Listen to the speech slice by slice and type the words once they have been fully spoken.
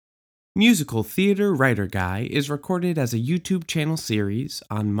Musical Theater Writer Guy is recorded as a YouTube channel series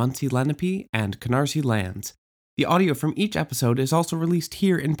on Munsey Lenape and Canarsie Lands. The audio from each episode is also released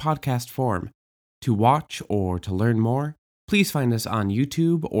here in podcast form. To watch or to learn more, please find us on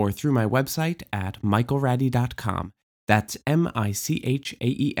YouTube or through my website at michaelradi.com. That's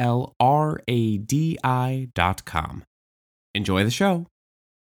michaelradi.com. Enjoy the show.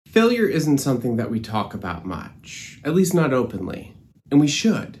 Failure isn't something that we talk about much, at least not openly, and we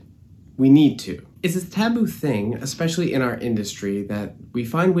should. We need to. It's a taboo thing, especially in our industry, that we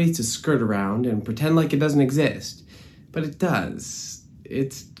find ways to skirt around and pretend like it doesn't exist. But it does.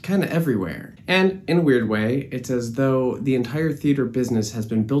 It's kind of everywhere. And in a weird way, it's as though the entire theater business has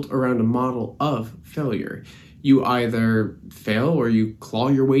been built around a model of failure. You either fail or you claw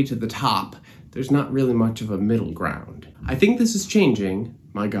your way to the top. There's not really much of a middle ground. I think this is changing.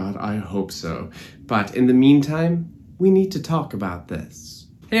 My God, I hope so. But in the meantime, we need to talk about this.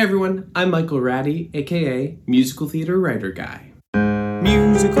 Hey everyone, I'm Michael Radi, aka Musical Theater Writer Guy.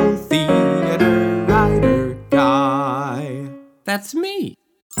 Musical Theater Writer Guy. That's me.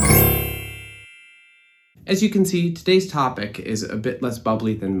 As you can see, today's topic is a bit less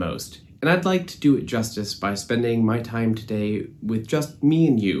bubbly than most, and I'd like to do it justice by spending my time today with just me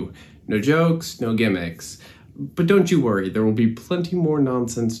and you. No jokes, no gimmicks. But don't you worry, there will be plenty more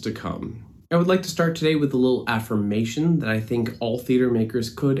nonsense to come. I would like to start today with a little affirmation that I think all theater makers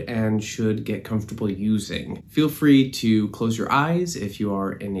could and should get comfortable using. Feel free to close your eyes if you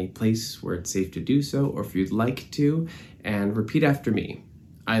are in a place where it's safe to do so, or if you'd like to, and repeat after me,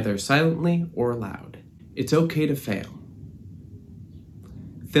 either silently or aloud. It's okay to fail.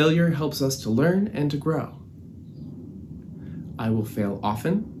 Failure helps us to learn and to grow. I will fail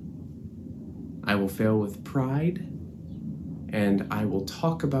often. I will fail with pride. And I will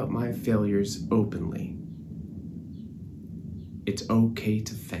talk about my failures openly. It's okay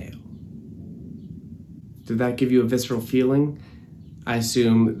to fail. Did that give you a visceral feeling? I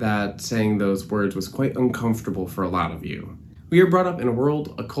assume that saying those words was quite uncomfortable for a lot of you. We are brought up in a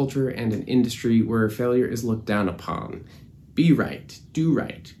world, a culture, and an industry where failure is looked down upon. Be right, do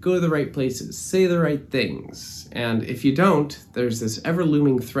right, go to the right places, say the right things. And if you don't, there's this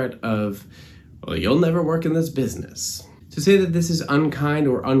ever-looming threat of, well, you'll never work in this business. To say that this is unkind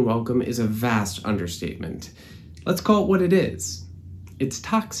or unwelcome is a vast understatement. Let's call it what it is. It's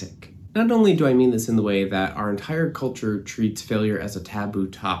toxic. Not only do I mean this in the way that our entire culture treats failure as a taboo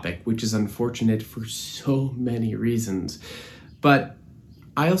topic, which is unfortunate for so many reasons, but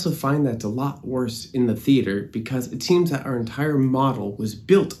I also find that it's a lot worse in the theater because it seems that our entire model was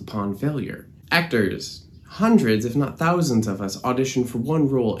built upon failure. Actors, hundreds if not thousands of us audition for one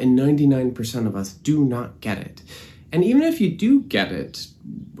role and 99% of us do not get it. And even if you do get it,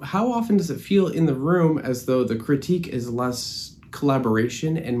 how often does it feel in the room as though the critique is less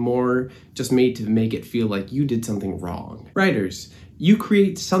collaboration and more just made to make it feel like you did something wrong? Writers, you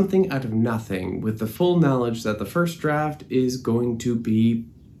create something out of nothing with the full knowledge that the first draft is going to be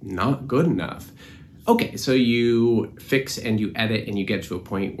not good enough. Okay, so you fix and you edit and you get to a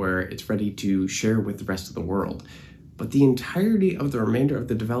point where it's ready to share with the rest of the world. But the entirety of the remainder of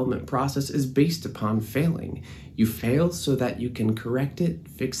the development process is based upon failing. You fail so that you can correct it,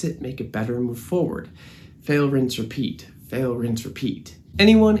 fix it, make it better, and move forward. Fail, rinse, repeat. Fail, rinse, repeat.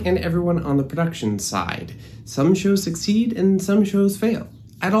 Anyone and everyone on the production side. Some shows succeed and some shows fail.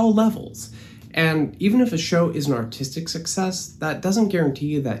 At all levels. And even if a show is an artistic success, that doesn't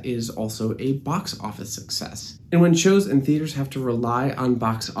guarantee that it is also a box office success. And when shows and theaters have to rely on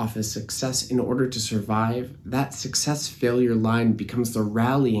box office success in order to survive, that success-failure line becomes the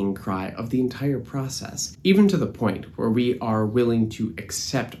rallying cry of the entire process, even to the point where we are willing to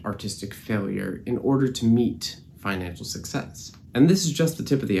accept artistic failure in order to meet financial success. And this is just the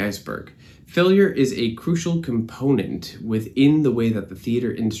tip of the iceberg. Failure is a crucial component within the way that the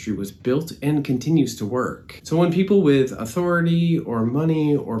theater industry was built and continues to work. So when people with authority or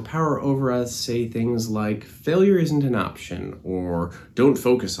money or power over us say things like, failure isn't an option, or don't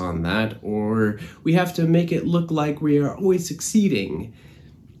focus on that, or we have to make it look like we are always succeeding,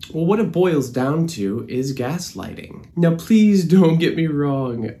 well, what it boils down to is gaslighting. Now, please don't get me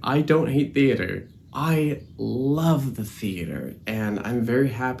wrong. I don't hate theater. I love the theater, and I'm very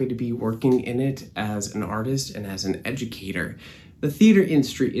happy to be working in it as an artist and as an educator. The theater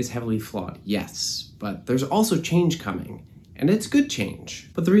industry is heavily flawed, yes, but there's also change coming, and it's good change.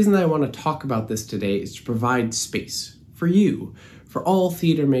 But the reason that I want to talk about this today is to provide space for you, for all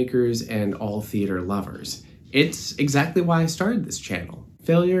theater makers and all theater lovers. It's exactly why I started this channel.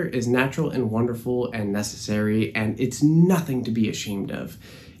 Failure is natural and wonderful and necessary, and it's nothing to be ashamed of.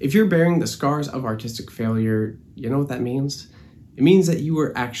 If you're bearing the scars of artistic failure, you know what that means? It means that you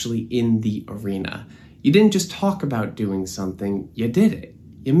were actually in the arena. You didn't just talk about doing something, you did it.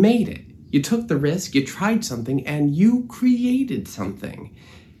 You made it. You took the risk, you tried something, and you created something.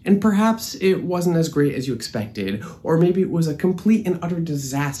 And perhaps it wasn't as great as you expected, or maybe it was a complete and utter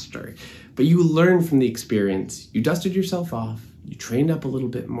disaster. But you learned from the experience, you dusted yourself off, you trained up a little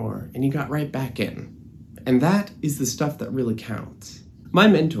bit more, and you got right back in. And that is the stuff that really counts. My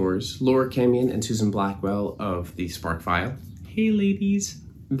mentors, Laura Camion and Susan Blackwell of the Spark File, hey ladies,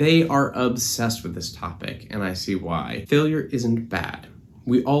 they are obsessed with this topic, and I see why. Failure isn't bad.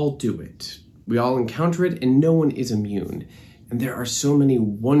 We all do it. We all encounter it, and no one is immune. And there are so many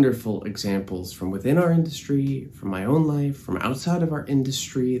wonderful examples from within our industry, from my own life, from outside of our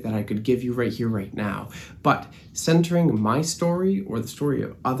industry that I could give you right here, right now. But centering my story or the story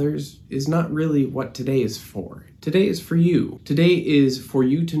of others is not really what today is for. Today is for you. Today is for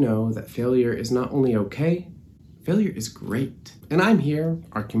you to know that failure is not only okay, failure is great. And I'm here,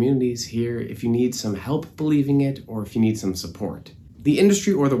 our community is here, if you need some help believing it or if you need some support. The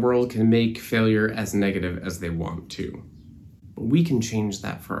industry or the world can make failure as negative as they want to. But we can change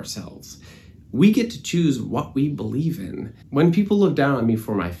that for ourselves. We get to choose what we believe in. When people look down on me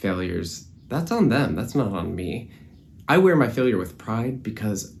for my failures, that's on them, that's not on me. I wear my failure with pride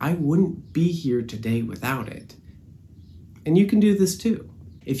because I wouldn't be here today without it. And you can do this too.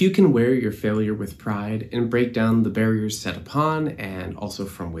 If you can wear your failure with pride and break down the barriers set upon and also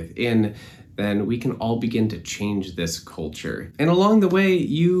from within, then we can all begin to change this culture. And along the way,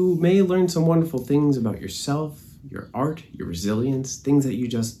 you may learn some wonderful things about yourself, your art, your resilience, things that you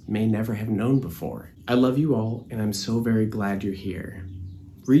just may never have known before. I love you all, and I'm so very glad you're here.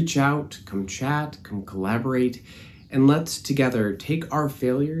 Reach out, come chat, come collaborate, and let's together take our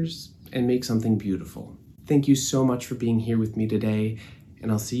failures and make something beautiful. Thank you so much for being here with me today,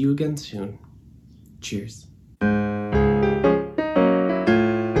 and I'll see you again soon. Cheers.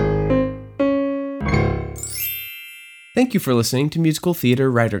 Thank you for listening to Musical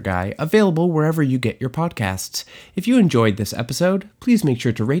Theater Writer Guy, available wherever you get your podcasts. If you enjoyed this episode, please make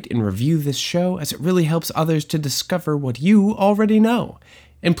sure to rate and review this show, as it really helps others to discover what you already know.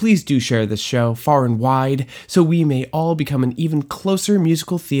 And please do share this show far and wide, so we may all become an even closer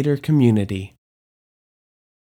musical theater community.